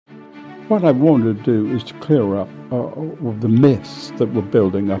what I wanted to do is to clear up the myths that were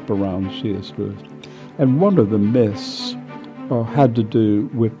building up around C.S. Lewis. And one of the myths had to do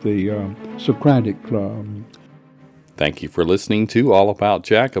with the Socratic Club. Thank you for listening to All About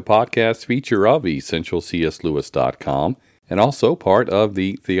Jack, a podcast feature of EssentialCSLewis.com and also part of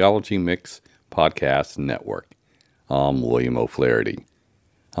the Theology Mix Podcast Network. I'm William O'Flaherty.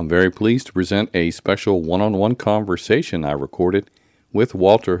 I'm very pleased to present a special one-on-one conversation I recorded with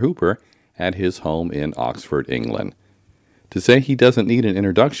Walter Hooper at his home in Oxford, England. To say he doesn't need an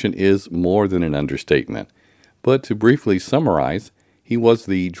introduction is more than an understatement, but to briefly summarize, he was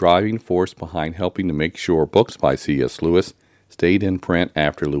the driving force behind helping to make sure books by C.S. Lewis stayed in print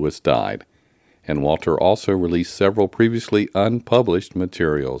after Lewis died, and Walter also released several previously unpublished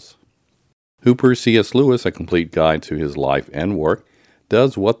materials. Hooper's C.S. Lewis, A Complete Guide to His Life and Work,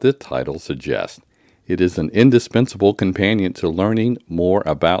 does what the title suggests. It is an indispensable companion to learning more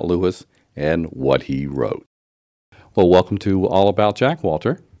about Lewis and what he wrote. Well, welcome to All About Jack,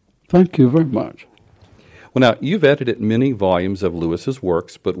 Walter. Thank you very much. Well, now, you've edited many volumes of Lewis's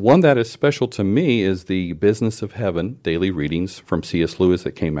works, but one that is special to me is the Business of Heaven daily readings from C.S. Lewis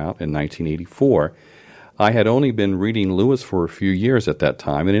that came out in 1984. I had only been reading Lewis for a few years at that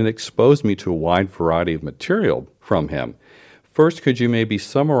time, and it exposed me to a wide variety of material from him. First, could you maybe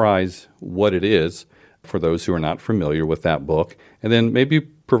summarize what it is for those who are not familiar with that book, and then maybe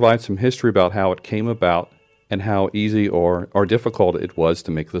provide some history about how it came about and how easy or difficult it was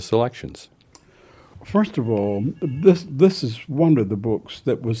to make the selections? First of all, this is one of the books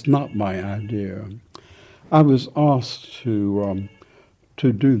that was not my idea. I was asked to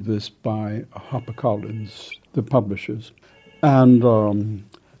do this by HarperCollins, the publishers, and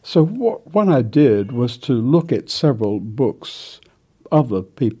so what I did was to look at several books, other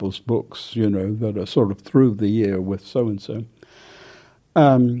people's books, that are sort of through the year with so-and-so.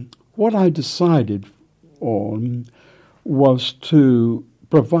 What I decided on was to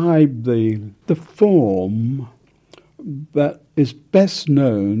provide the form that is best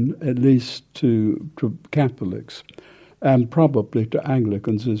known, at least to Catholics, and probably to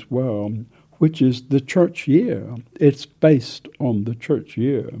Anglicans as well, which is the church year. It's based on the church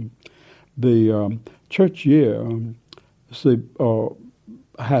year. The church year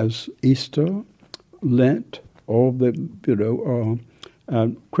has Easter, Lent, all the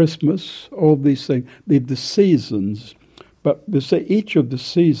Christmas, all these things. The seasons, but they say each of the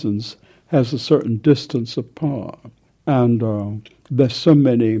seasons has a certain distance apart, and there's so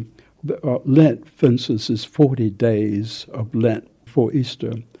many. Lent, for instance, is 40 days of Lent for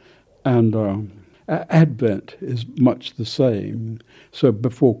Easter. And Advent is much the same, so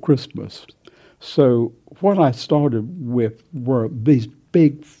before Christmas. So what I started with were these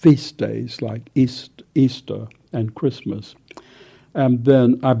big feast days like Easter and Christmas. And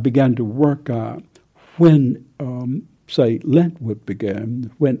then I began to work out when, say, Lent would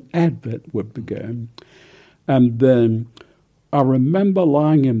begin, when Advent would begin. And then I remember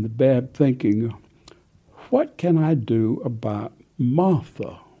lying in the bed thinking, what can I do about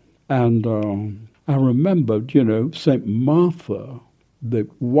Martha? And I remembered, St. Martha, the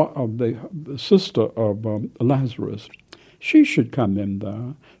sister of Lazarus, she should come in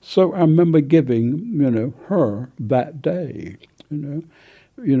there. So I remember giving, her that day,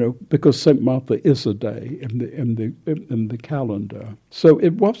 because St. Martha is a day in the calendar. So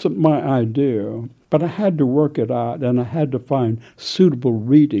it wasn't my idea, but I had to work it out, and I had to find suitable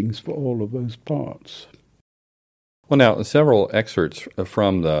readings for all of those parts. Well, now, several excerpts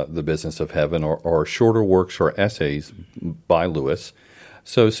from the Business of Heaven or shorter works or essays by Lewis.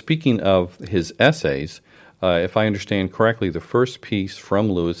 So speaking of his essays, if I understand correctly, the first piece from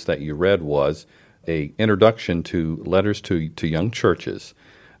Lewis that you read was an introduction to letters to young churches.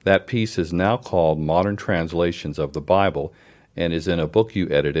 That piece is now called Modern Translations of the Bible and is in a book you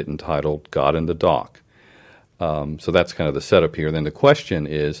edited entitled God in the Dock. So that's kind of the setup here. Then the question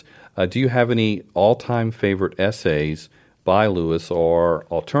is, do you have any all-time favorite essays by Lewis, or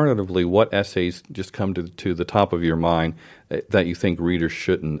alternatively, what essays just come to the top of your mind that you think readers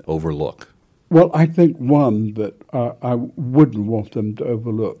shouldn't overlook? Well, I think one that I wouldn't want them to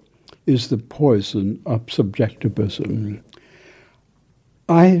overlook is The Poison of Subjectivism.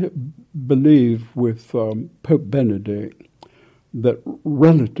 I believe with Pope Benedict that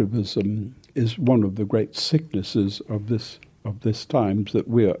relativism is one of the great sicknesses of this times that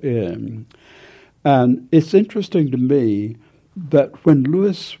we are in. And it's interesting to me that when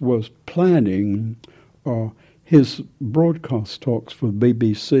Lewis was planning his broadcast talks for the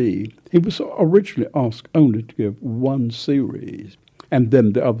BBC, he was originally asked only to give one series, and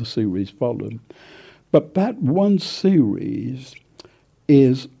then the other series followed. But that one series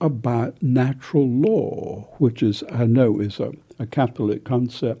is about natural law, which is, I know, is a Catholic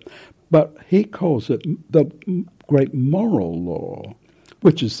concept, but he calls it the great moral law,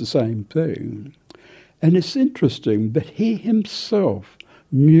 which is the same thing. And it's interesting that he himself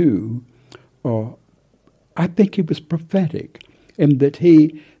knew, I think he was prophetic, in that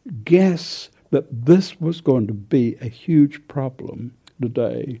he guessed that this was going to be a huge problem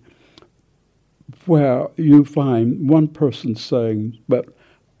today, where you find one person saying, but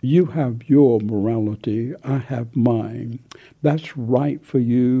you have your morality, I have mine. That's right for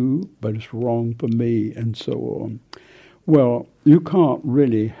you, but it's wrong for me, and so on. Well, you can't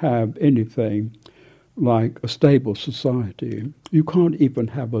really have anything like a stable society. You can't even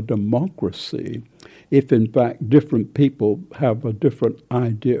have a democracy if, in fact, different people have a different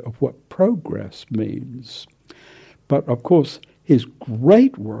idea of what progress means. But, of course, his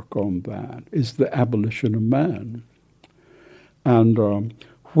great work on that is the abolition of man. And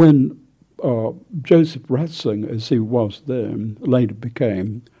when Joseph Ratzinger, as he was then, later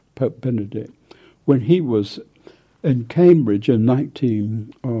became Pope Benedict, when he was in Cambridge in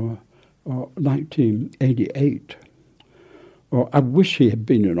 1988, I wish he had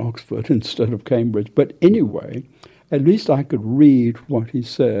been in Oxford instead of Cambridge, but anyway, at least I could read what he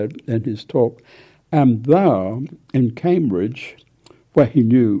said in his talk. And there, in Cambridge, where he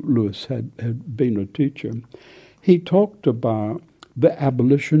knew Lewis had been a teacher, he talked about the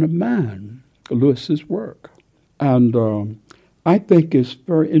abolition of man, Lewis's work. And I think it's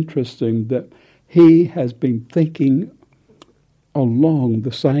very interesting that he has been thinking along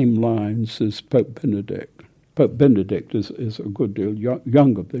the same lines as Pope Benedict. Pope Benedict is a good deal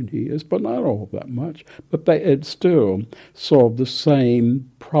younger than he is, but not all that much. But they had still solved the same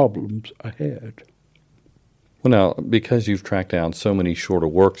problems ahead. Well, now, because you've tracked down so many shorter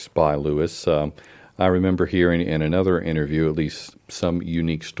works by Lewis, I remember hearing in another interview at least some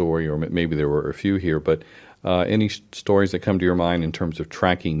unique story, or maybe there were a few here, but any stories that come to your mind in terms of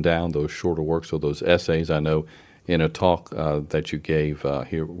tracking down those shorter works or those essays? I know in a talk that you gave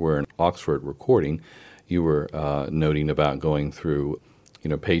here, we're in Oxford recording, you were noting about going through,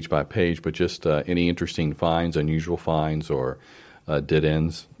 page by page, but just any interesting finds, unusual finds, or dead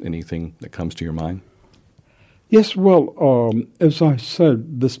ends, anything that comes to your mind? Yes, well, as I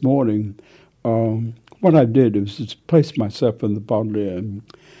said this morning, what I did was just place myself in the Bodleian,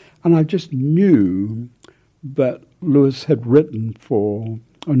 and I just knew that Lewis had written for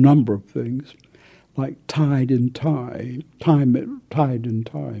a number of things, like Tide and Tide, Tide and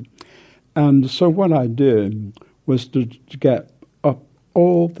Tide. And so what I did was to get up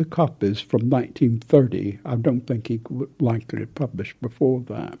all the copies from 1930. I don't think he would likely have published before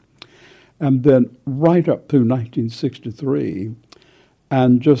that. And then right up through 1963,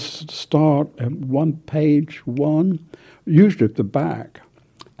 and just start at page one, usually at the back,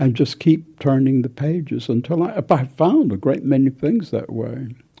 and just keep turning the pages until I found a great many things that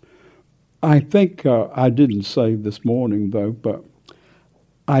way. I think I didn't say this morning, though, but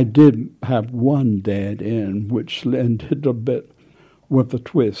I did have one dead end, which ended a bit with a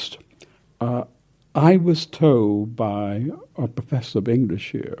twist. I was told by a professor of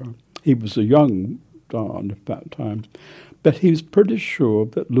English here, he was a young Don at that time, but he was pretty sure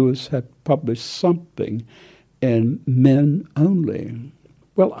that Lewis had published something in Men Only.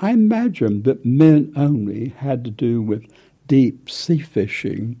 Well, I imagine that Men Only had to do with deep sea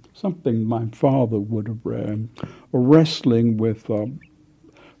fishing, something my father would have read, or wrestling with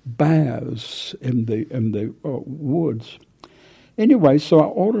baths in the woods. Anyway, so I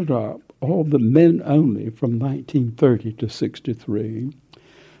ordered up all the Men Only from 1930 to 63,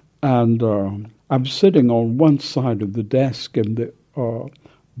 and I'm sitting on one side of the desk in the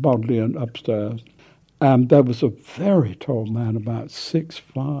Bodleian upstairs, and there was a very tall man, about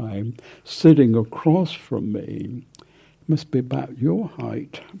 6'5", sitting across from me. Must be about your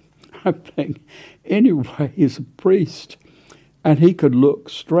height, I think. Anyway, he's a priest, and he could look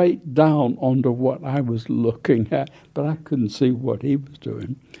straight down onto what I was looking at, but I couldn't see what he was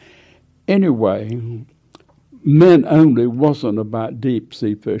doing. Anyway, Men Only wasn't about deep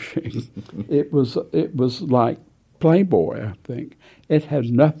sea fishing. It was like Playboy, I think. It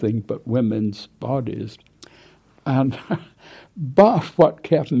had nothing but women's bodies. And but what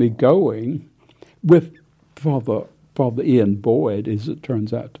kept me going with Father Ian Boyd, as it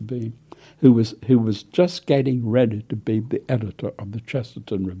turns out to be, who was just getting ready to be the editor of the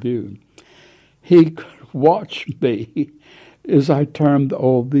Chesterton Review. He could watch me as I turned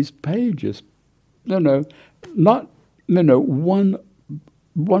all these pages. Not one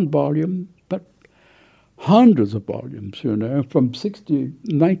volume, but hundreds of volumes, from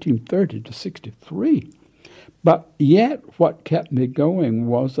 1930 to 63. But yet what kept me going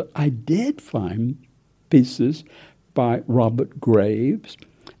was that I did find pieces by Robert Graves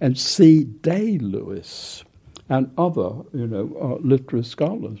and C. Day Lewis and other, literary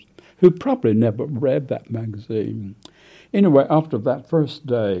scholars who probably never read that magazine. Anyway, after that first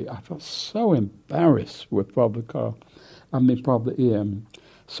day, I felt so embarrassed with Father Ian.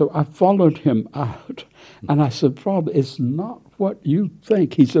 So I followed him out, and I said, Father, it's not what you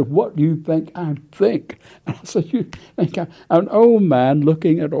think. He said, what do you think I think? And I said, you think I'm an old man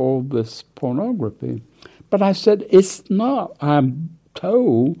looking at all this pornography. But I said, it's not. I'm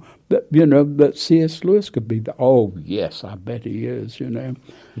told that, that C.S. Lewis could be oh, yes, I bet he is,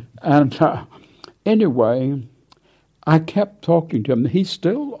 And anyway, I kept talking to him. He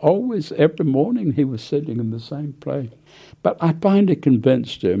still always, every morning, he was sitting in the same place. But I finally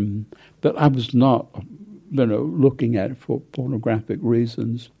convinced him that I was not, looking at it for pornographic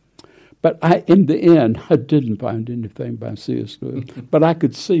reasons. But in the end, I didn't find anything by C.S. Lewis. But I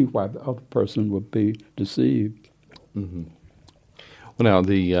could see why the other person would be deceived. Mm-hmm. Well, now,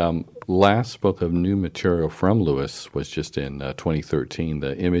 the last book of new material from Lewis was just in 2013,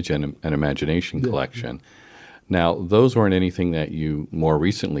 the Image and Imagination collection. Yeah. Now, those weren't anything that you more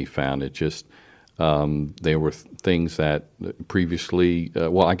recently found. It just, they were things that previously,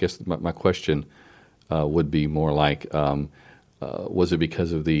 I guess my question would be more like, was it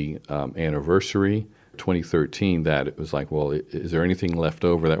because of the anniversary, 2013, that it was like, well, is there anything left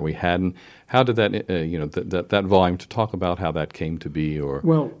over that we hadn't? How did that, that volume, to talk about how that came to be, or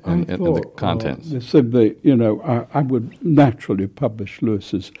and the contents? I would naturally publish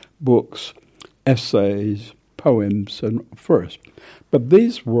Lewis's books, essays, poems, and first. But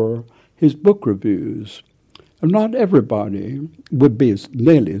these were his book reviews. And not everybody would be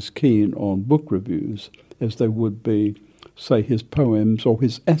nearly as keen on book reviews as they would be, say, his poems or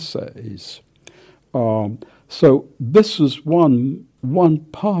his essays. So this is one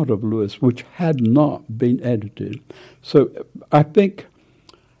part of Lewis which had not been edited. So I think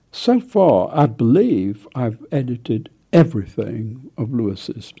so far, I believe I've edited everything of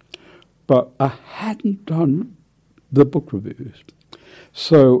Lewis's, but I hadn't done the book reviews.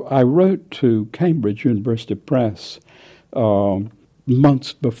 So I wrote to Cambridge University Press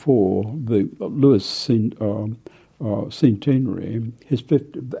months before the Lewis centenary, his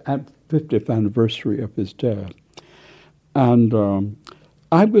 50th anniversary of his death. And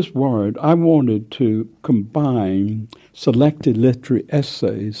I was worried. I wanted to combine selected literary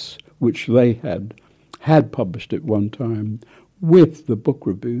essays, which they had published at one time, with the book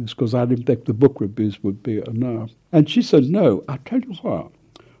reviews, because I didn't think the book reviews would be enough. And she said, no, I'll tell you what,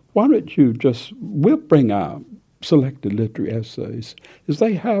 why don't you we'll bring out selected literary essays, as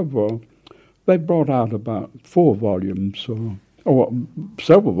they have, they brought out about 4 volumes, or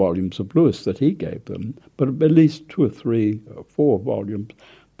several volumes of Lewis that he gave them, but at least 2 or 3 or 4 volumes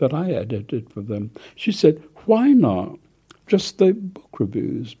that I edited for them. She said, why not just the book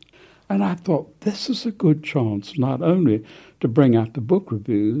reviews? And I thought, this is a good chance not only to bring out the book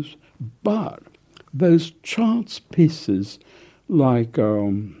reviews, but those chance pieces like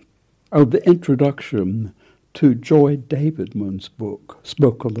the introduction to Joy Davidman's book,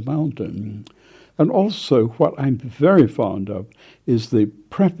 Smoke on the Mountain. And also what I'm very fond of is the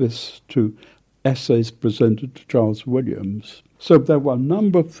preface to essays presented to Charles Williams. So there were a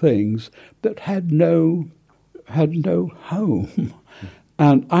number of things that had no home.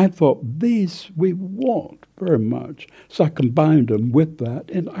 And I thought, these we want very much. So I combined them with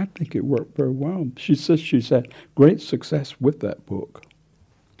that, and I think it worked very well. She says she's had great success with that book.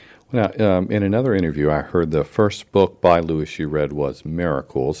 Now, in another interview, I heard the first book by Lewis you read was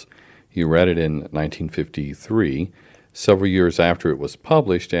Miracles. You read it in 1953, several years after it was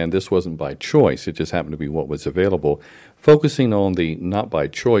published, and this wasn't by choice. It just happened to be what was available. Focusing on the not by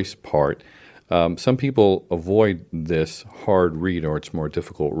choice part, some people avoid this hard read, or it's more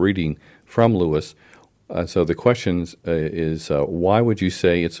difficult reading from Lewis. So the question is, why would you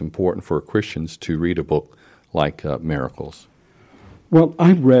say it's important for Christians to read a book like Miracles? Well,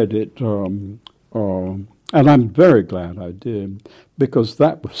 I read it, and I'm very glad I did, because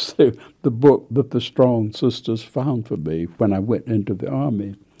that was the book that the Strong Sisters found for me when I went into the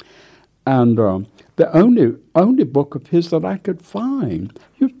Army. And the only book of his that I could find.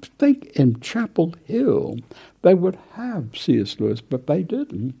 You'd think in Chapel Hill they would have C.S. Lewis, but they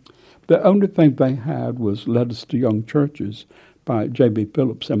didn't. The only thing they had was Letters to Young Churches by J.B.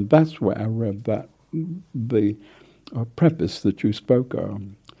 Phillips, and that's where I read the preface that you spoke of.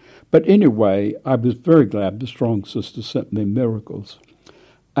 But anyway, I was very glad the Strong Sisters sent me Miracles.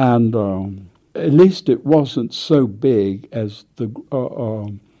 And at least it wasn't so big as the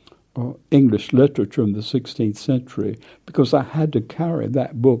English literature in the 16th century because I had to carry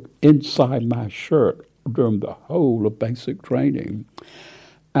that book inside my shirt during the whole of basic training.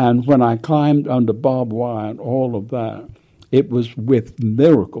 And when I climbed under barbed wire and all of that, it was with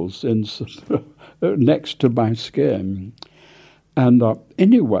miracles next to my skin. And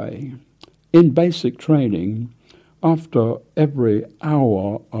anyway, in basic training, after every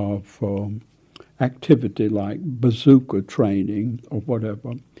hour of activity like bazooka training or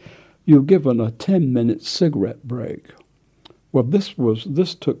whatever, you're given a 10-minute cigarette break. Well,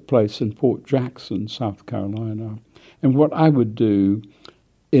 this took place in Fort Jackson, South Carolina. And what I would do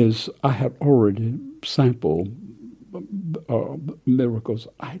is I had already sampled miracles.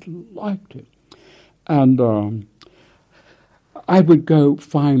 I liked it. And I would go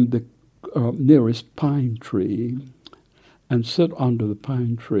find the nearest pine tree and sit under the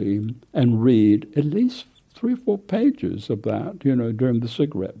pine tree and read at least 3 or 4 pages of that, during the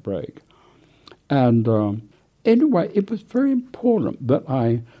cigarette break. And anyway, it was very important that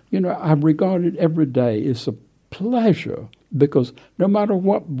I regarded every day as a pleasure because no matter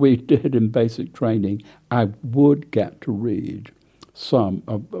what we did in basic training, I would get to read some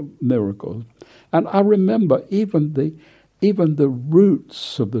of the miracles. And I remember even the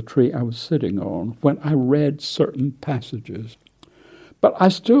roots of the tree I was sitting on when I read certain passages. But I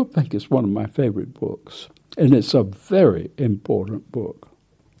still think it's one of my favorite books, and it's a very important book.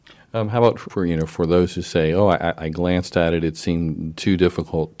 How about for those who say, I glanced at it, it seemed too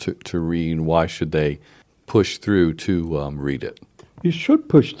difficult to read, why should they push through to read it? You should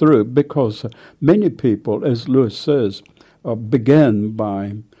push through because many people, as Lewis says, begin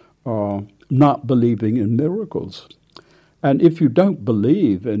by not believing in miracles. And if you don't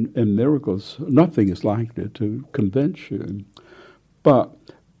believe in miracles, nothing is likely to convince you. But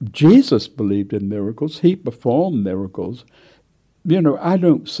Jesus believed in miracles. He performed miracles. I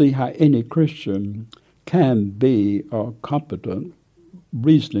don't see how any Christian can be a competent,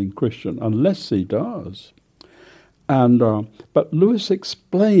 reasoning Christian unless he does. And but Lewis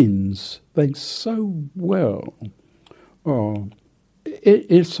explains things so well.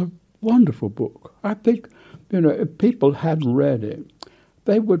 It's a wonderful book. I think, if people hadn't read it,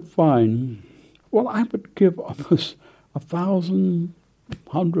 they would find, I would give almost 1,000,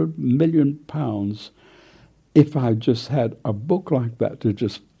 100 million pounds if I just had a book like that to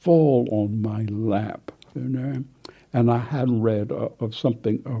just fall on my lap, and I hadn't read a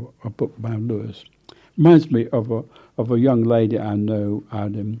book by Lewis. Reminds me of a young lady I know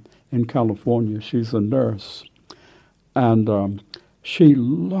out in California. She's a nurse, and she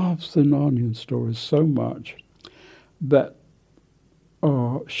loves the Narnian stories so much that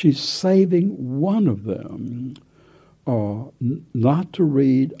she's saving one of them not to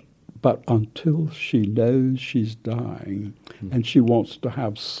read, but until she knows she's dying. Mm-hmm. And she wants to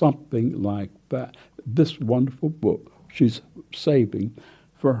have something like that. This wonderful book she's saving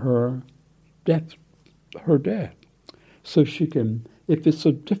for her death. So she can, if it's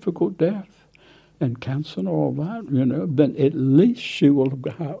a difficult death, and cancer and all that, then at least she will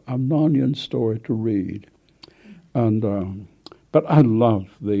have a Narnian story to read. And but I love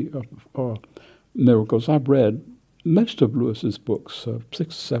the miracles. I've read most of Lewis's books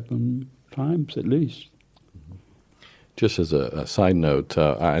 6, 7 times at least. Just as a side note,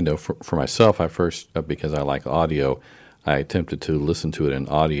 I know for myself, I first, because I like audio, I attempted to listen to it in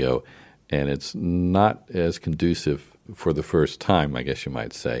audio, and it's not as conducive for the first time, I guess you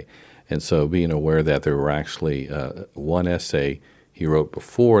might say. And so being aware that there were actually one essay he wrote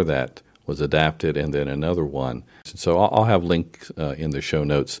before that was adapted and then another one. So I'll have links in the show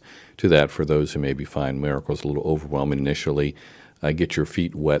notes to that for those who maybe find miracles a little overwhelming initially. Get your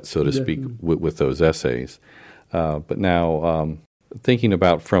feet wet, so to speak, with those essays. But now thinking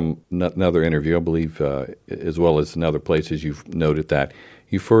about from another interview, I believe, as well as in other places, you've noted that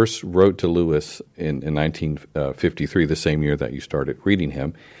you first wrote to Lewis in 1953, the same year that you started reading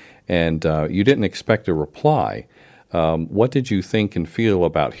him, and you didn't expect a reply. What did you think and feel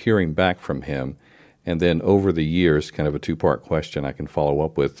about hearing back from him? And then over the years, kind of a 2-part question I can follow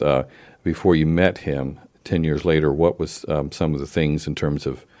up with, before you met him 10 years later, what was some of the things in terms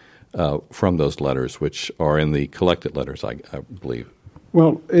of from those letters, which are in the collected letters, I believe?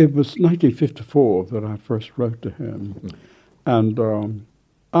 Well, it was 1954 that I first wrote to him. And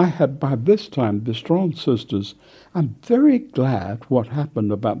I had, by this time, the Strong Sisters. I'm very glad what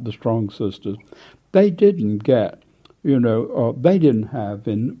happened about the Strong Sisters. They didn't get, they didn't have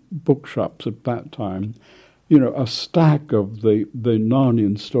in bookshops at that time, a stack of the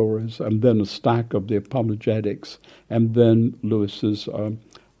Narnian stories and then a stack of the apologetics and then Lewis's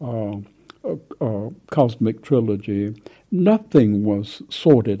Cosmic Trilogy, nothing was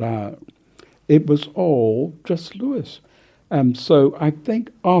sorted out. It was all just Lewis. And so I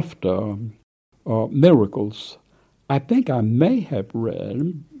think after Miracles, I think I may have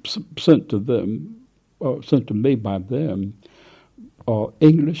read, sent to me by them,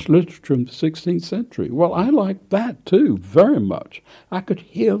 English literature in the 16th century. Well, I liked that too, very much. I could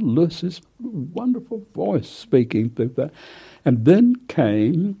hear Lewis's wonderful voice speaking through that. And then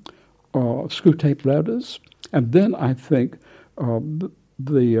came Screwtape Letters, and then I think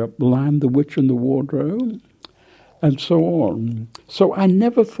the Lion, the Witch, and the Wardrobe, and so on. So I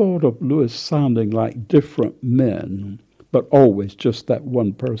never thought of Lewis sounding like different men, but always just that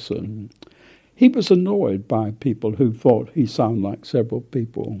one person. He was annoyed by people who thought he sounded like several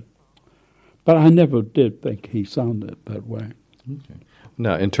people. But I never did think he sounded that way. Okay.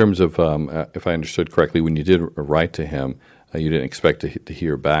 Now, in terms of, if I understood correctly, when you did write to him, you didn't expect to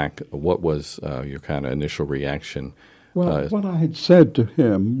hear back. What was your kind of initial reaction? Well, what I had said to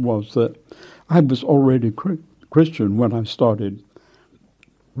him was that I was already Christian when I started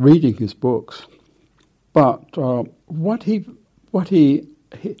reading his books. But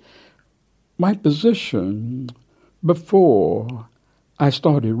my position before I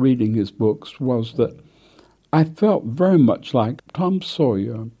started reading his books was that I felt very much like Tom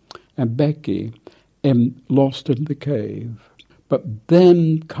Sawyer and Becky in Lost in the Cave. But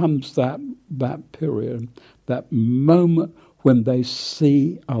then comes that period, that moment when they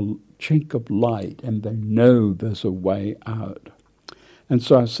see a chink of light and they know there's a way out. And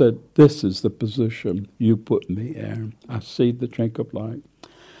so I said, this is the position you put me in. I see the chink of light.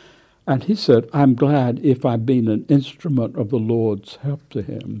 And he said, I'm glad if I've been an instrument of the Lord's help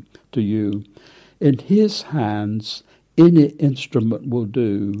to you. In his hands, any instrument will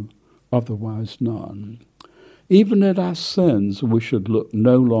do, otherwise none. Even in our sins, we should look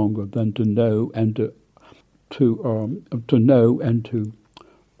no longer than to know and to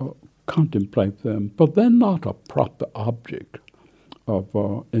contemplate them. But they're not a proper object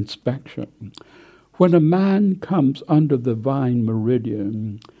of inspection. When a man comes under the divine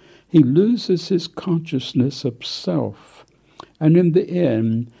meridian, he loses his consciousness of self, and in the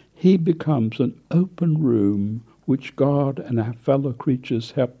end, he becomes an open room which God and our fellow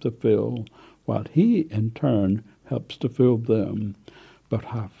creatures help to fill, while he, in turn, helps to fill them. But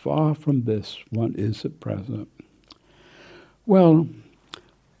how far from this one is at present. Well,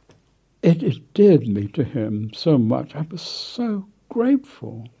 it endeared me to him so much. I was so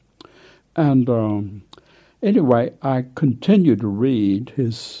grateful. And anyway, I continued to read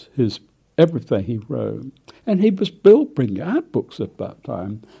his everything he wrote. And he was still bringing out books at that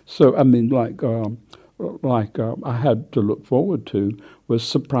time. So, I mean, like I had to look forward to was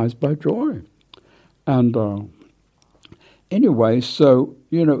Surprised by Joy. And anyway, so,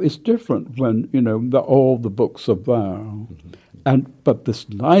 it's different when, all the books are there. Mm-hmm. But it's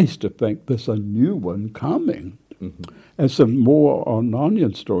nice to think there's a new one coming. Mm-hmm. And some more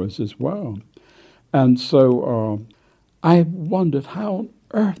Narnian stories as well. And so I wondered, how on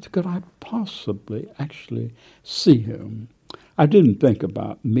earth could I possibly actually see him? I didn't think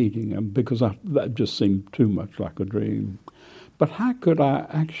about meeting him because that just seemed too much like a dream. But how could I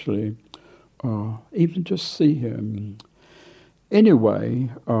actually even just see him? Anyway,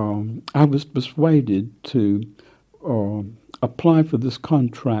 I was persuaded to apply for this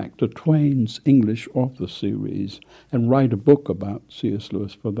contract to Twain's English author series and write a book about C.S.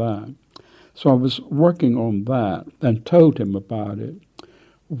 Lewis for that. So I was working on that and told him about it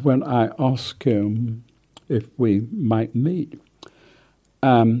when I asked him if we might meet.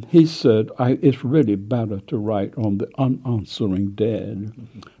 He said, it's really better to write on the unanswering dead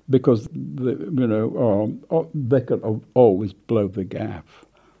because, they could always blow the gaff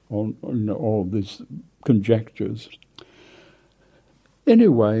on all these conjectures.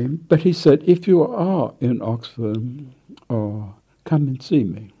 Anyway, but he said, if you are in Oxford, come and see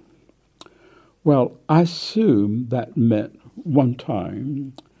me. Well, I assume that meant one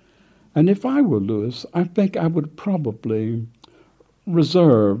time. And if I were Lewis, I think I would probably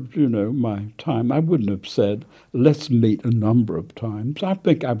reserve, my time. I wouldn't have said, let's meet a number of times. I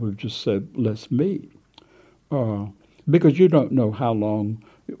think I would have just said, let's meet. Because you don't know how long,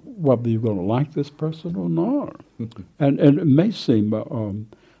 whether you're going to like this person or not. And it may seem,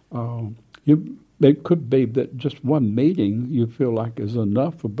 it could be that just one meeting you feel like is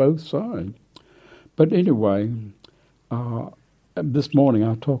enough for both sides. But anyway, this morning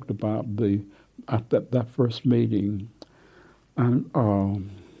I talked about that first meeting, and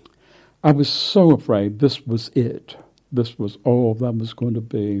I was so afraid this was it. This was all that was going to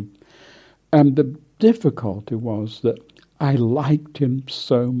be. And the difficulty was that I liked him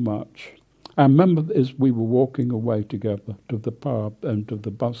so much. I remember as we were walking away together to the pub and to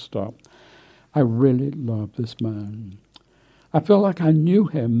the bus stop, I really loved this man. I felt like I knew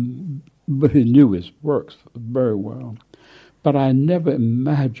him, but he knew his works very well. But I never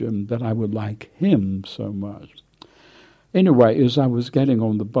imagined that I would like him so much. Anyway, as I was getting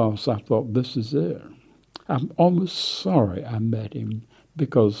on the bus, I thought, this is it. I'm almost sorry I met him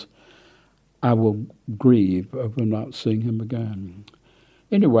because I will grieve over not seeing him again.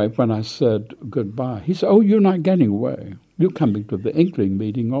 Anyway, when I said goodbye, he said, oh, you're not getting away. You're coming to the Inkling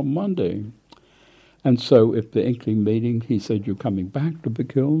meeting on Monday. And so at the Inkling meeting, he said, you're coming back to the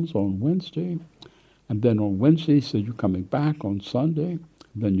Kilns on Wednesday. And then on Wednesday, he said, you're coming back on Sunday.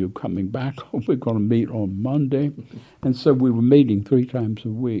 Then you're coming back. We're going to meet on Monday. And so we were meeting 3 times a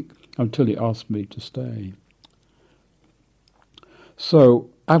week until he asked me to stay. So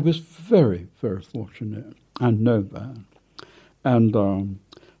I was very, very fortunate. I know that. And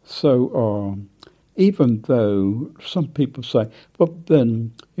even though some people say, but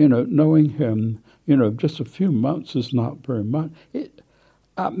then, knowing him, just a few months is not very much.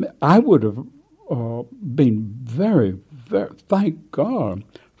 I would have been very, very, thank God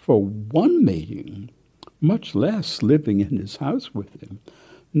for one meeting, much less living in his house with him.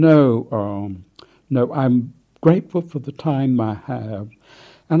 No, I'm grateful for the time I have.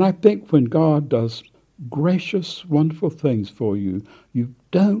 And I think when God does gracious, wonderful things for you, you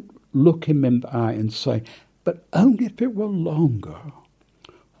don't look him in the eye and say, but only if it were longer.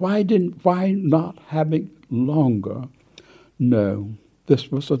 Why not having longer? No,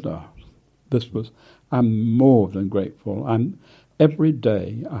 this was enough. I'm more than grateful. Every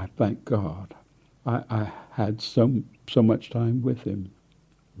day I thank God. I had so much time with him.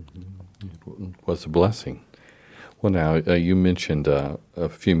 Mm-hmm. It was a blessing. Well, now, you mentioned a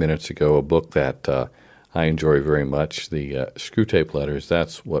few minutes ago a book that I enjoy very much, the Screwtape Letters.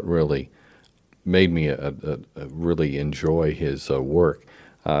 That's what really made me really enjoy his work.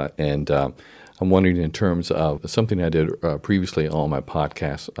 And I'm wondering, in terms of something I did previously on my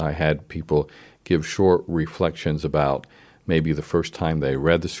podcast, I had people give short reflections about maybe the first time they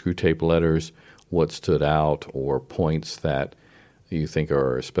read the Screwtape Letters, what stood out, or points that you think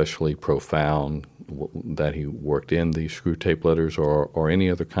are especially profound that he worked in the Screwtape Letters, or any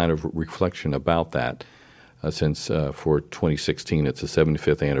other kind of reflection about that, since for 2016 it's the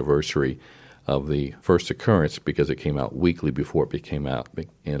 75th anniversary of the first occurrence, because it came out weekly before it became out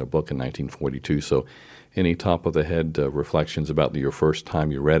in a book in 1942. So any top-of-the-head reflections about your first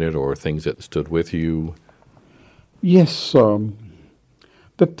time you read it, or things that stood with you? Yes,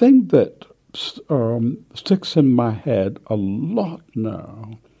 the thing that sticks in my head a lot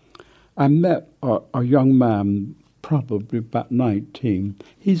now, I met a young man, probably about 19.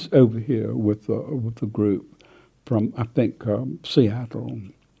 He's over here with a group from, I think, Seattle.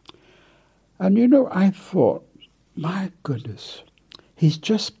 And, I thought, my goodness, he's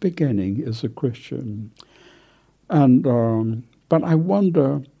just beginning as a Christian. And but I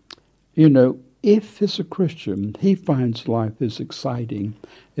wonder, if as a Christian he finds life as exciting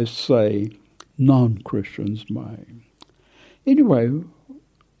as, say, non-Christians might. Anyway,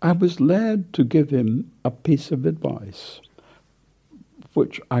 I was led to give him a piece of advice,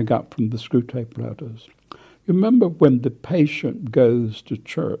 which I got from the Screwtape Letters. You remember when the patient goes to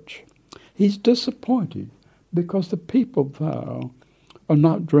church, he's disappointed because the people there are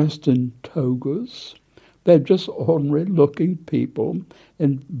not dressed in togas. They're just ordinary-looking people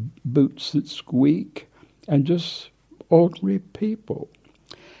in boots that squeak, and just ordinary people.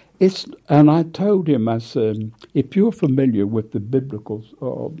 And I told him, I said, if you're familiar with the biblical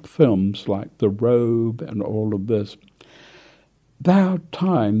films like The Robe and all of this, there are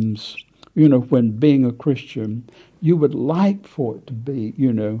times, when being a Christian, you would like for it to be,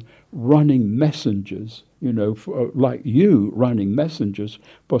 running messengers, like you running messengers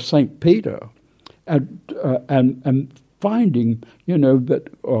for St. Peter, and finding, that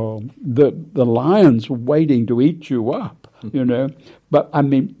the lions were waiting to eat you up, But,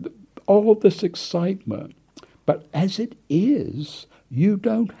 all this excitement. But as it is, you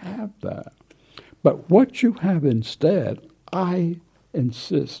don't have that. But what you have instead, I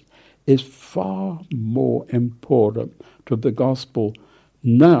insist, is far more important to the gospel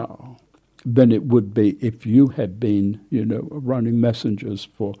now than it would be if you had been, running messengers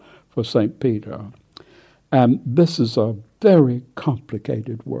for St. Peter. And this is a very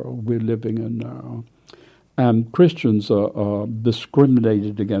complicated world we're living in now. And Christians are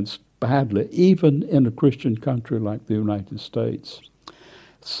discriminated against badly, even in a Christian country like the United States.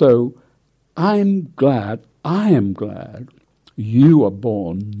 So I am glad you are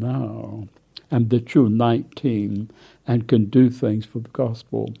born now, and that you're 19 and can do things for the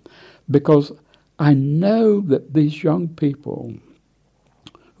gospel. because I know that these young people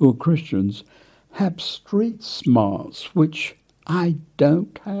who are Christians have street smarts, which I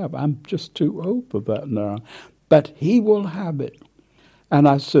don't have. I'm just too old for that now. But he will have it. And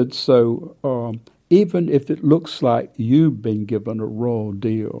I said, so even if it looks like you've been given a raw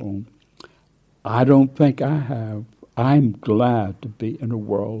deal, I don't think I have. I'm glad to be in a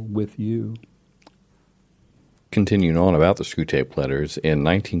world with you. Continuing on about the Screwtape Letters, in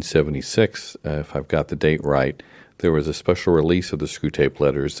 1976, if I've got the date right, there was a special release of the Screwtape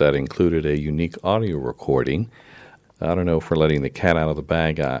Letters that included a unique audio recording. I don't know if we're letting the cat out of the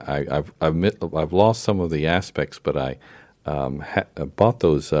bag. I've lost some of the aspects, but I bought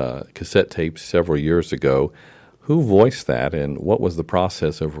those cassette tapes several years ago. Who voiced that, and what was the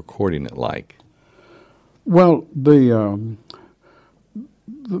process of recording it like? Well, the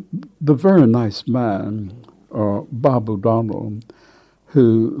very nice man, Bob O'Donnell,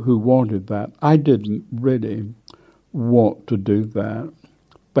 who wanted that. I didn't really want to do that,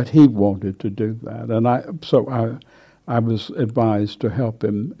 but he wanted to do that, and I was advised to help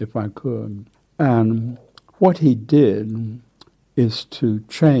him if I could. And what he did is to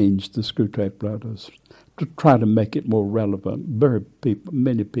change the Screwtape Letters to try to make it more relevant.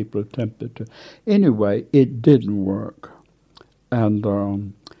 Many people attempted to. Anyway, it didn't work, and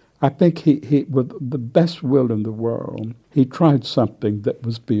I think he, with the best will in the world, he tried something that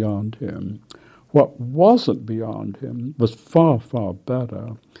was beyond him. What wasn't beyond him was far, far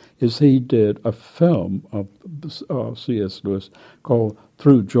better, is he did a film of C.S. Lewis called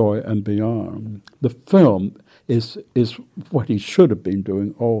Through Joy and Beyond. The film is what he should have been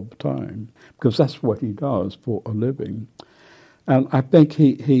doing all the time, because that's what he does for a living. And I think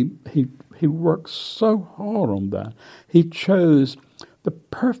he worked so hard on that. He chose the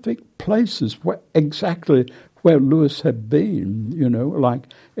perfect places exactly where Lewis had been,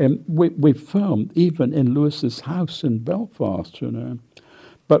 and we filmed even in Lewis's house in Belfast,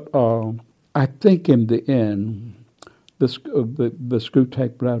 But I think in the end, the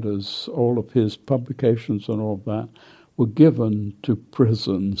Screwtape Letters, all of his publications and all that, were given to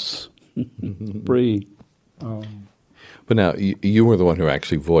prisons, free. But now, you were the one who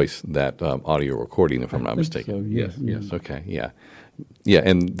actually voiced that audio recording, if I'm not mistaken. So, yeah. Yes, okay, yeah. Yeah,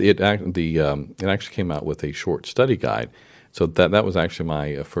 and it actually came out with a short study guide. So that was actually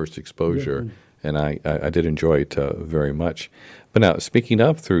my first exposure, and I did enjoy it very much. But now, speaking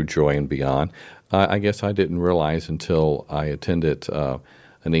of Through Joy and Beyond, I guess I didn't realize until I attended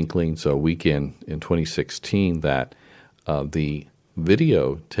an Inklings weekend in 2016 that the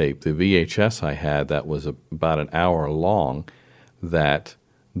videotape, the VHS I had that was about an hour long, that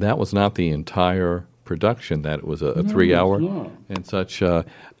was not the entire production, that it was a 3-hour and such.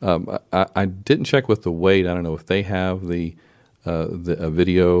 I didn't check with the weight. I don't know if they have the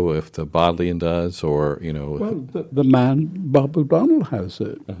video, if the Bodleian does, or Well, the man Bob O'Donnell has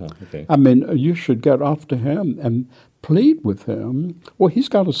it. Okay. I mean, you should get off to him and plead with him. Well, he's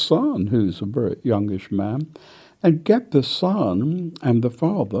got a son who's a very youngish man, and get the son and the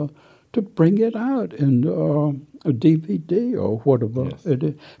father to bring it out in a DVD or whatever it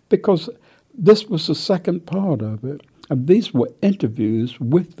is, because this was the second part of it, and these were interviews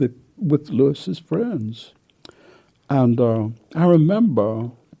with Lewis's friends. And I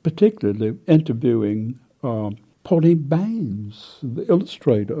remember particularly interviewing Pauline Baynes, the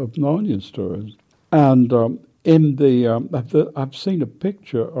illustrator of Narnia stories. And I've seen a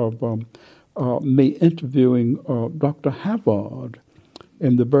picture of me interviewing Dr. Havard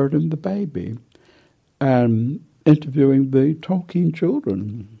in The Bird and the Baby, and interviewing the Tolkien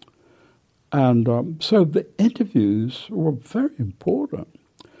children. And so the interviews were very important.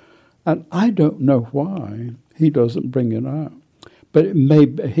 And I don't know why he doesn't bring it out. But it may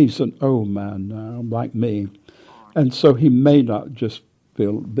be, he's an old man now, like me, and so he may not just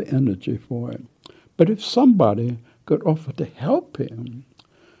feel the energy for it. But if somebody could offer to help him,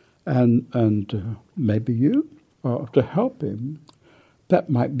 and maybe you, to help him, that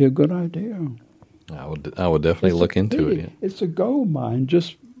might be a good idea. I would definitely look into it. Yeah. It's a gold mine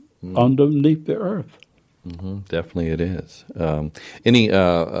just underneath the earth. Mm-hmm. Definitely it is. Any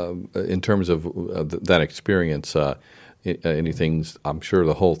in terms of that experience, anything? I'm sure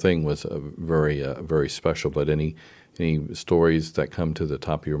the whole thing was very special. But any stories that come to the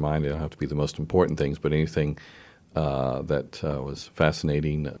top of your mind? They don't have to be the most important things, but anything that was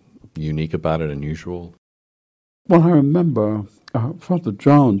fascinating, unique about it, unusual. Well, I remember Father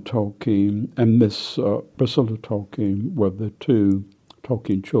John Tolkien and Miss Priscilla Tolkien were the two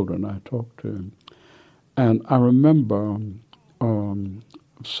Tolkien children I talked to. And I remember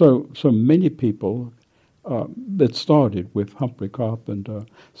so many people that started with Humphrey Carpenter,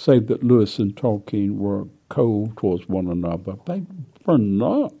 say that Lewis and Tolkien were cold towards one another. They were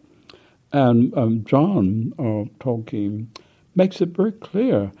not. And John Tolkien makes it very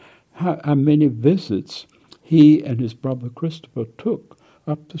clear how many visits he and his brother Christopher took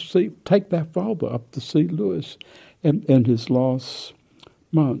up to take their father up to see Lewis in his last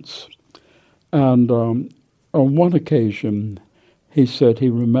months. And on one occasion, he said he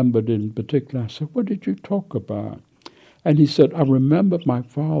remembered in particular. I said, "What did you talk about?" And he said, "I remember my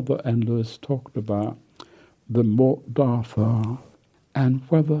father and Lewis talked about the Morte d'Arthur and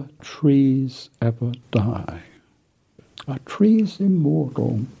whether trees ever die. Are trees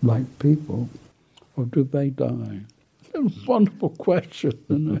immortal like people, or do they die?" It's a wonderful question,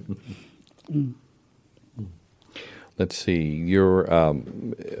 isn't it? Let's see. You're,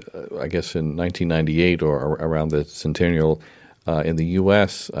 I guess, in 1998 or around the centennial. In the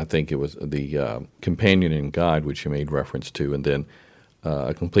U.S., I think it was the Companion and Guide, which you made reference to, and then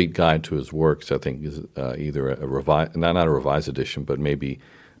a complete guide to his works, I think, is either a revised, not a revised edition, but maybe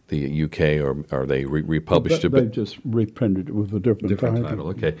the UK or they republished it. They just reprinted it with a different title.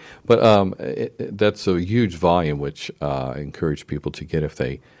 Okay, but that's a huge volume, which I encourage people to get if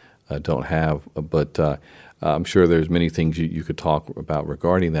they don't have. But I'm sure there's many things you could talk about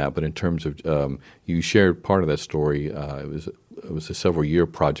regarding that. But in terms of you shared part of that story, it was a several-year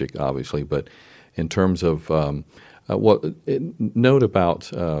project, obviously. But in terms of note about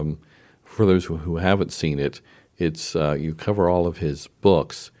for those who haven't seen it, it's you cover all of his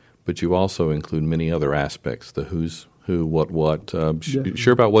books, but you also include many other aspects: the who's who, what.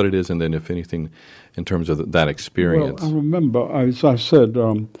 Share about what it is, and then if anything, in terms of that experience. Well, I remember, as I said,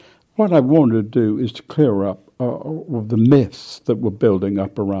 what I wanted to do is to clear up the myths that were building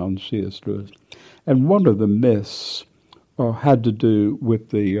up around C.S. Lewis, and one of the myths had to do with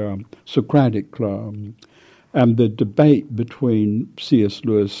the Socratic Club and the debate between C.S.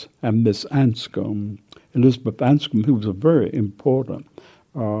 Lewis and Miss Anscombe, Elizabeth Anscombe, who was a very important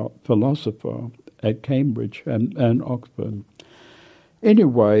philosopher at Cambridge and Oxford.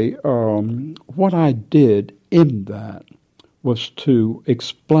 Anyway, what I did in that was to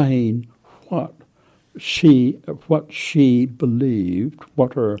explain what she believed,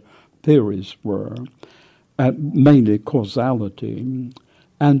 what her theories were, and mainly causality,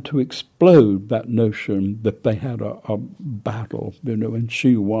 and to explode that notion that they had a battle, and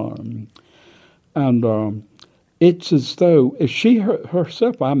she won. And it's as though, if she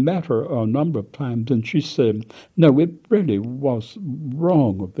herself, I met her a number of times, and she said, no, it really was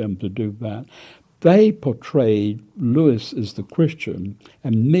wrong of them to do that. They portrayed Lewis as the Christian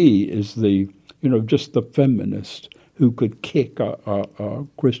and me as the, just the feminist who could kick a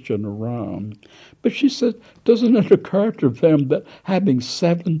Christian around. But she said, doesn't it occur to them that having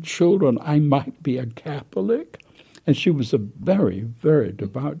 7 children, I might be a Catholic? And she was a very, very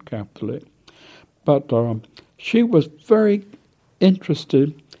devout Catholic. But she was very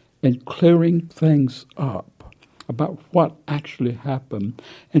interested in clearing things up about what actually happened.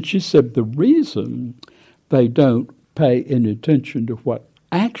 And she said the reason they don't pay any attention to what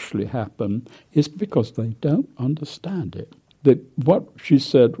actually happened is because they don't understand it. That what she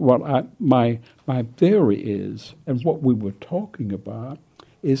said, my theory is, and what we were talking about,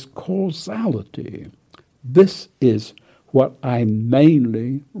 is causality. This is what I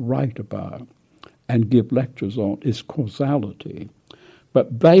mainly write about and give lectures on, is causality.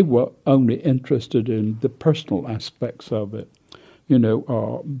 But they were only interested in the personal aspects of it.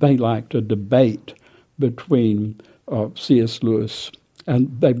 They liked a debate between C.S. Lewis,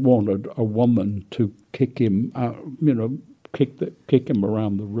 and they wanted a woman to kick him out, kick him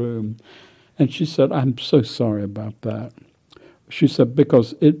around the room. And she said, I'm so sorry about that. She said,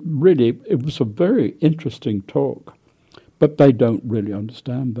 because it was a very interesting talk, but they don't really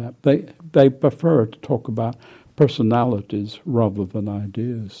understand that. They prefer to talk about personalities rather than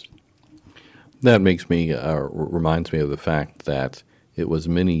ideas. That makes me reminds me of the fact that it was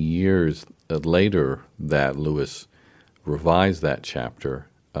many years later that Lewis revised that chapter,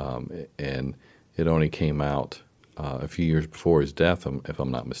 and it only came out a few years before his death, if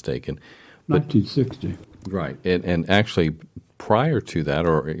I'm not mistaken. 1960. Right, and actually prior to that,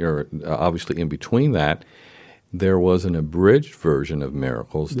 or obviously in between that, there was an abridged version of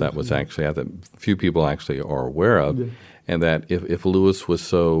Miracles that was actually that few people actually are aware of, and that if Lewis was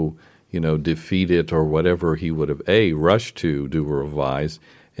so defeated or whatever, he would have A, rushed to do a revise,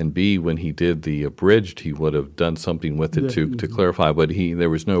 and B, when he did the abridged, he would have done something with it to clarify. But there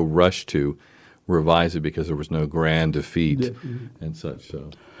was no rush to revise it because there was no grand defeat and such.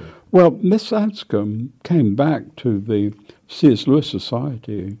 So, well, Miss Anscombe came back to the C.S. Lewis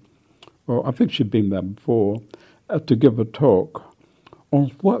Society or I think she'd been there before, to give a talk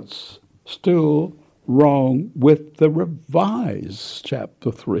on what's still wrong with the revised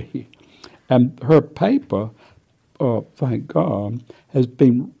chapter 3. And her paper, thank God, has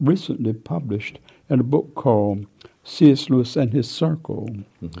been recently published in a book called C.S. Lewis and His Circle,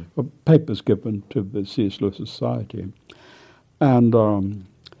 papers given to the C.S. Lewis Society. And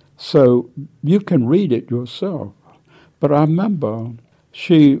so you can read it yourself. But I remember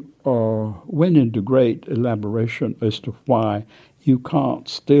she went into great elaboration as to why you can't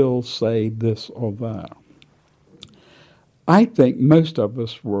still say this or that. I think most of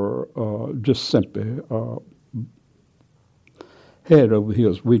us were just simply head over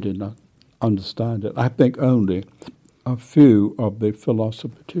heels. We did not understand it. I think only a few of the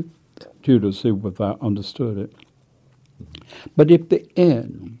philosophy tutors who were there understood it. But at the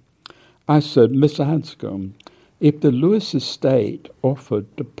end, I said, Miss Anscombe, if the Lewis estate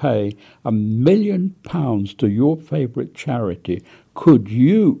offered to pay £1 million to your favorite charity, could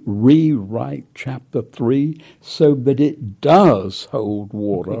you rewrite chapter 3 so that it does hold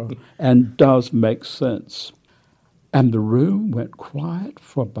water and does make sense? And the room went quiet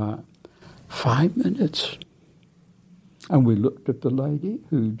for about 5 minutes. And we looked at the lady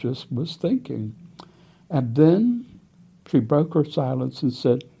who just was thinking. And then she broke her silence and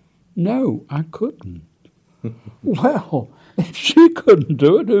said, no, I couldn't. Well, if she couldn't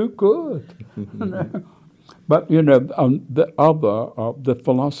do it, who could? But, the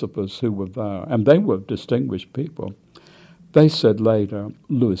philosophers who were there, and they were distinguished people, they said later,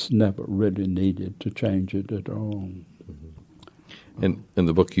 Lewis never really needed to change it at all. In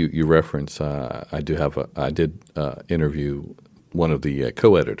the book you reference, I did interview one of the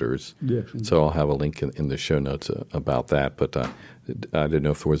co-editors, yes. So I'll have a link in the show notes about that. But I didn't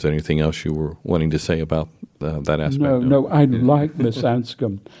know if there was anything else you were wanting to say about that aspect. No, I like Miss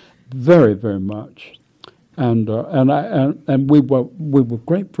Anscombe very, very much, and we were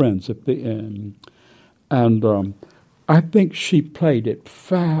great friends at the end, and I think she played it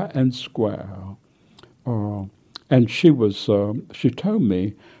fair and square, and she told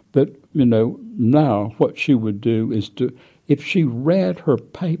me that now what she would do is if she read her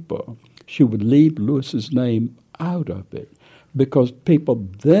paper, she would leave Lewis's name out of it, because people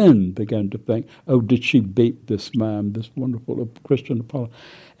then began to think, oh, did she beat this man, this wonderful Christian apologist?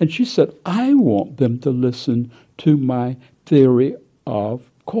 And she said, I want them to listen to my theory of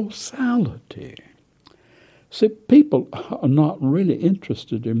causality. See, people are not really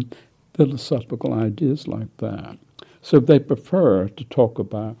interested in philosophical ideas like that. So they prefer to talk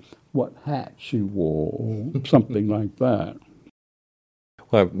about what hat she wore or something like that.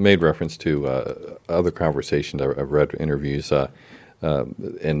 Well, I've made reference to other conversations. I've read interviews,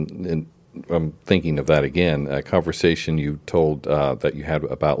 and I'm thinking of that again. A conversation you told that you had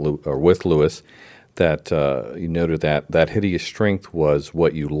with Lewis, that you noted that Hideous Strength was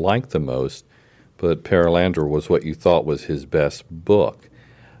what you liked the most, but Perelandra was what you thought was his best book.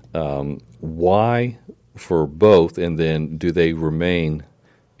 Why for both, and then do they remain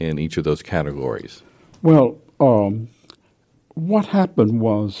in each of those categories? Well, what happened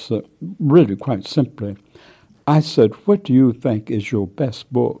was, really quite simply, I said, what do you think is your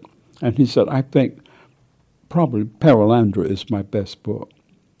best book? And he said, I think probably Perelandra is my best book.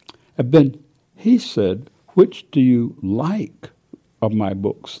 And then he said, which do you like of my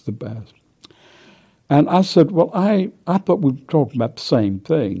books the best? And I said, well, I thought we were talking about the same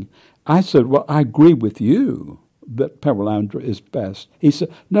thing. I said, well, I agree with you that Perelandra is best. He said,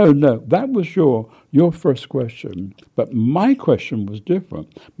 no, that was your first question. But my question was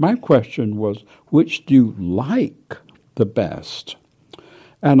different. My question was, which do you like the best?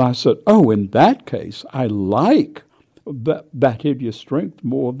 And I said, oh, in that case, I like that Hideous Strength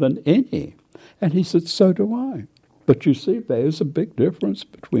more than any. And he said, so do I. But you see, there's a big difference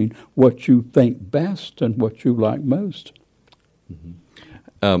between what you think best and what you like most. Mm-hmm.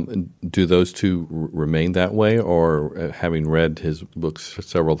 Do those two remain that way, or having read his books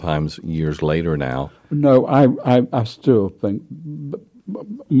several times years later now? No, I still think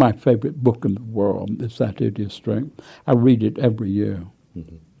my favorite book in the world is That Hideous Strength. I read it every year.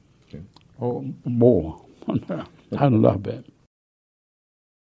 Mm-hmm. Okay. Or more. I love it.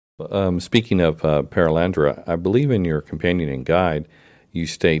 Speaking of Perelandra, I believe in your companion and guide, you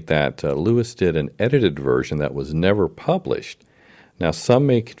state that Lewis did an edited version that was never published. Now, some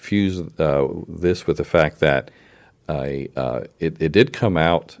may confuse this with the fact that it did come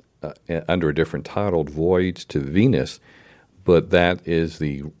out under a different title, Voyage to Venus, but that is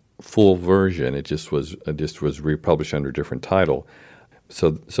the full version. It just was republished under a different title.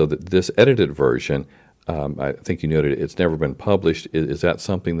 So that this edited version, I think you noted it's never been published. Is that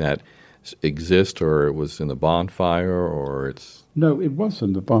something that exist, or it was in the bonfire, or it's... No, it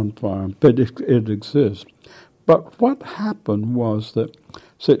wasn't the bonfire, but it exists. But what happened was that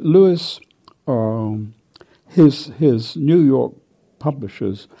St. Louis, his New York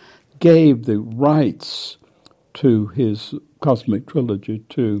publishers gave the rights to his Cosmic Trilogy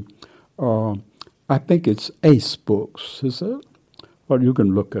to, I think it's Ace Books, is it? Well, you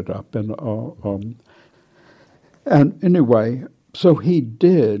can look it up. And anyway, so he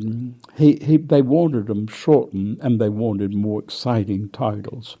did. They wanted them shortened, and they wanted more exciting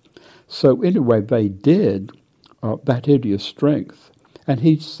titles. So anyway, they did That Hideous Strength. And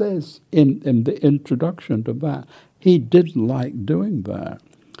he says in the introduction to that, he didn't like doing that.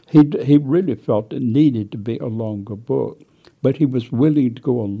 He really felt it needed to be a longer book, but he was willing to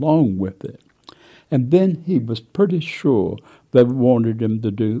go along with it. And then he was pretty sure they wanted him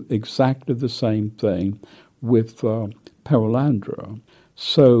to do exactly the same thing with Perelandra.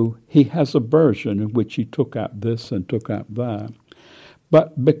 So he has a version in which he took out this and took out that.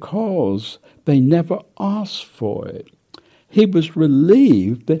 But because they never asked for it, he was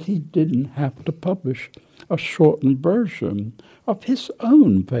relieved that he didn't have to publish a shortened version of his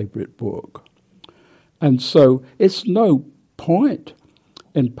own favorite book. And so it's no point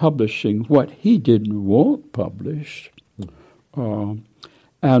in publishing what he didn't want published. But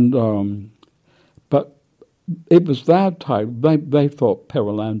it was that type. They thought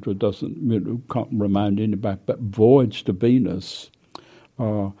Perelandra can't remind anybody, but Voyage to Venus.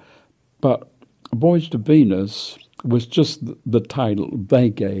 But Voyage to Venus was just the title they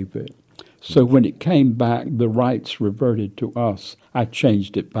gave it. So when it came back, the rights reverted to us. I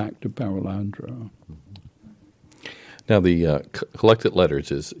changed it back to Perelandra. Now, the collected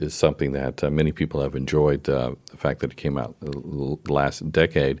letters is something that many people have enjoyed, the fact that it came out the last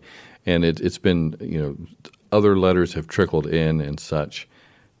decade. And it's been, other letters have trickled in and such.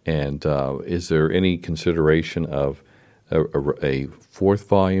 And is there any consideration of a fourth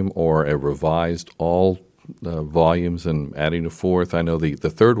volume or a revised all volumes and adding a fourth? I know the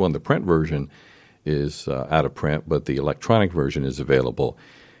third one, the print version, is out of print, but the electronic version is available.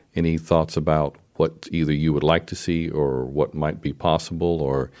 Any thoughts about what either you would like to see or what might be possible,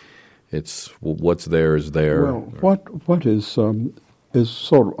 or it's what's there is there? Well, what is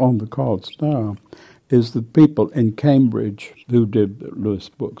sort of on the cards now is the people in Cambridge who did the Lewis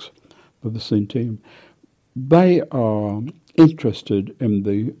books for the Scene team. They are interested in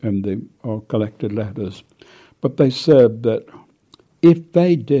the collected letters, but they said that if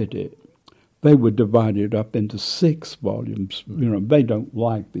they did it, they would divide it up into 6 volumes. They don't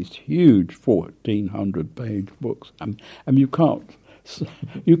like these huge 1,400-page books. And you can't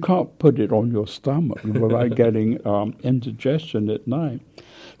put it on your stomach without getting indigestion at night.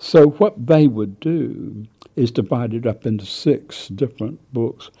 So what they would do is divide it up into 6 different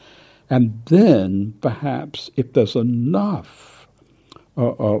books. And then perhaps if there's enough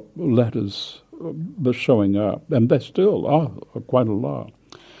letters showing up, and there still are quite a lot,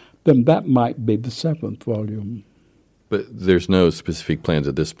 then that might be the 7th volume. But there's no specific plans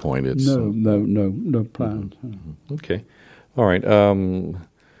at this point. It's no plans. Mm-hmm. Okay, all right.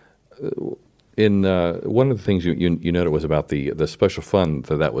 In one of the things you noted was about the special fund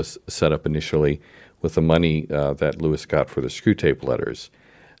that was set up initially with the money that Lewis got for the Screwtape letters.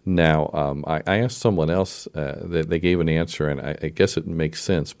 Now, I asked someone else that they gave an answer, and I guess it makes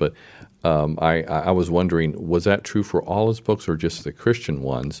sense. But I was wondering, was that true for all his books or just the Christian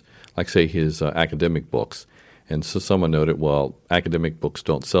ones, like, say, his academic books? And so someone noted, well, academic books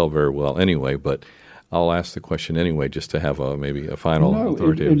don't sell very well anyway, but I'll ask the question anyway just to have maybe a final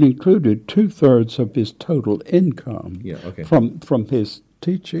authoritative. It included 2/3 of his total income from his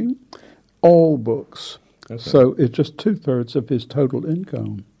teaching, all books. Okay. So it's just 2/3 of his total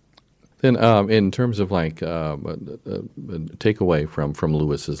income. Then in terms of like a takeaway from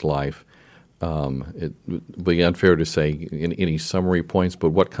Lewis's life, it would be unfair to say any summary points,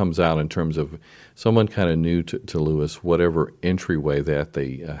 but what comes out in terms of someone kind of new to Lewis, whatever entryway that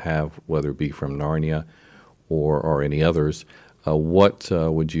they have, whether it be from Narnia or any others, what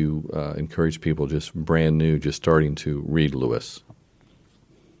would you encourage people just brand new, just starting to read Lewis?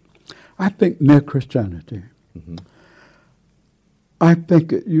 I think mere Christianity. Mm-hmm. I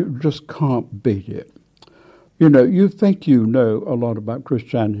think you just can't beat it. You think you know a lot about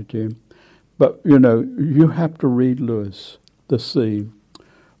Christianity, but, you have to read Lewis to see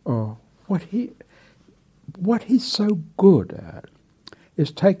what he's so good at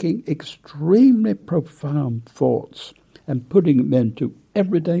is taking extremely profound thoughts and putting them into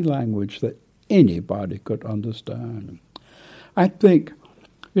everyday language that anybody could understand. I think,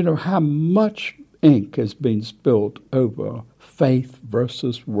 how much ink has been spilled over faith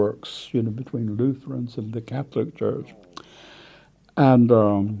versus works, between Lutherans and the Catholic Church. And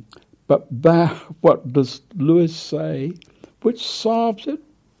but what does Lewis say, which solves it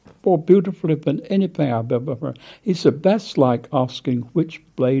more beautifully than anything I've ever heard? He said, that's like asking which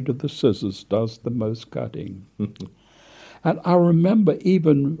blade of the scissors does the most cutting. And I remember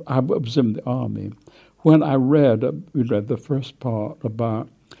I was in the army, when I read the first part about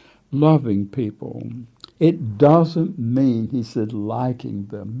loving people. It doesn't mean, he said, liking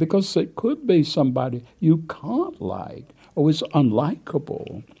them, because it could be somebody you can't like or is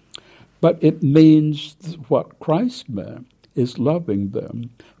unlikable. But it means what Christ meant is loving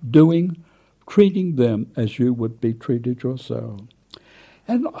them, treating them as you would be treated yourself.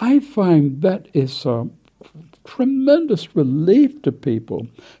 And I find that is a tremendous relief to people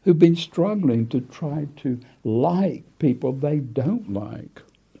who've been struggling to try to like people they don't like.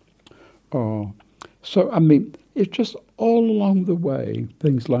 So, I mean, it's just all along the way,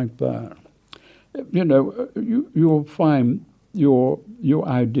 things like that. You'll find your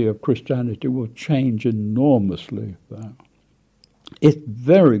idea of Christianity will change enormously. It's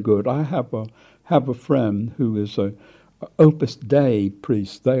very good. I have a friend who is a Opus Dei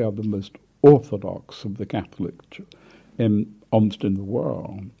priest. They are the most orthodox of the Catholic Church almost in the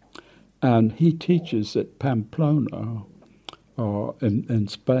world, and he teaches at Pamplona in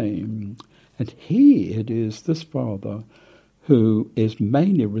Spain. And this father, who is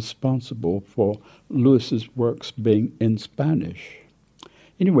mainly responsible for Lewis's works being in Spanish.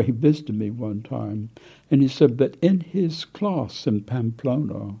 Anyway, he visited me one time, and he said that in his class in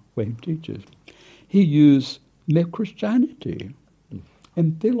Pamplona, where he teaches, he used mere Christianity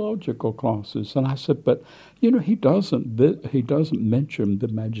in theological classes. And I said, but, he doesn't mention the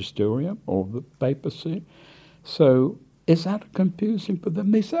magisterium or the papacy. So is that confusing for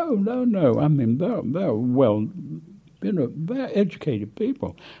them? They say, oh, no. I mean, they're well, they're educated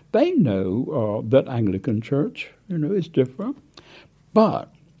people. They know that Anglican Church, is different.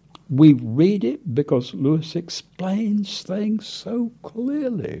 But we read it because Lewis explains things so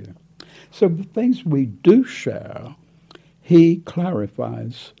clearly. So the things we do share, he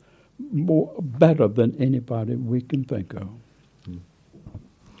clarifies better than anybody we can think of.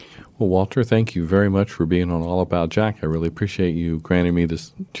 Well, Walter, thank you very much for being on All About Jack. I really appreciate you granting me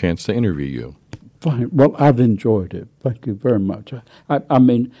this chance to interview you. Fine. Well, I've enjoyed it. Thank you very much. I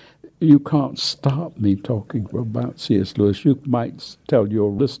mean, you can't stop me talking about C.S. Lewis. You might tell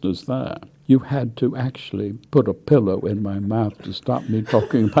your listeners that. You had to actually put a pillow in my mouth to stop me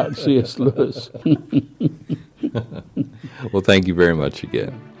talking about C.S. Lewis. Well, thank you very much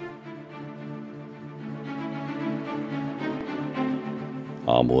again.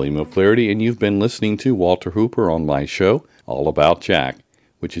 I'm William O'Flaherty, and you've been listening to Walter Hooper on my show, All About Jack,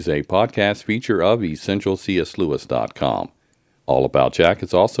 which is a podcast feature of EssentialCSLewis.com. All About Jack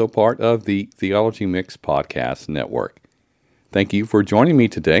is also part of the Theology Mix Podcast Network. Thank you for joining me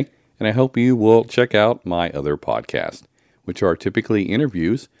today, and I hope you will check out my other podcasts, which are typically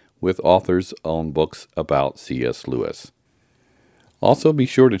interviews with authors on books about C.S. Lewis. Also, be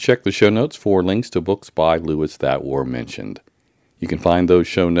sure to check the show notes for links to books by Lewis that were mentioned. You can find those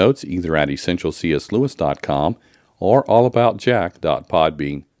show notes either at EssentialCSLewis.com or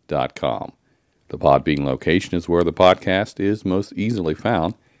allaboutjack.podbean.com. The Podbean location is where the podcast is most easily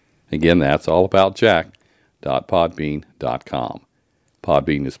found. Again, that's allaboutjack.podbean.com.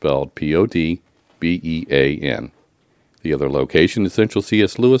 Podbean is spelled Podbean. The other location,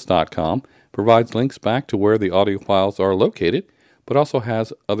 EssentialCSLewis.com, provides links back to where the audio files are located, but also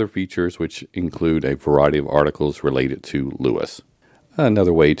has other features which include a variety of articles related to Lewis.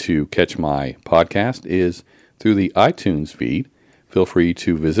 Another way to catch my podcast is through the iTunes feed. Feel free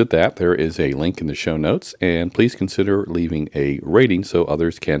to visit that. There is a link in the show notes, and please consider leaving a rating so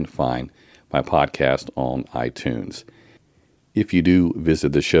others can find my podcast on iTunes. If you do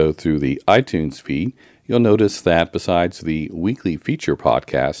visit the show through the iTunes feed, you'll notice that besides the weekly feature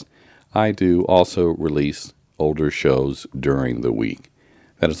podcast, I do also release older shows during the week.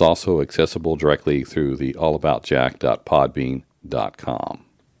 That is also accessible directly through the allaboutjack.podbean.com.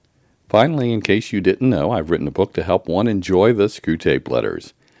 Finally, in case you didn't know, I've written a book to help one enjoy the Screwtape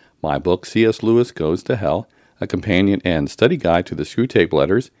Letters. My book, C.S. Lewis Goes to Hell, a companion and study guide to the Screwtape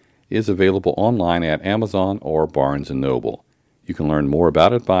Letters, is available online at Amazon or Barnes & Noble. You can learn more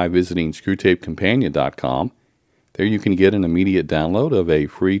about it by visiting ScrewtapeCompanion.com. There you can get an immediate download of a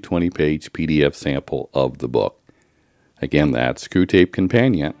free 20-page PDF sample of the book. Again, that's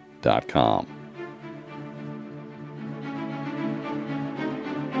ScrewtapeCompanion.com.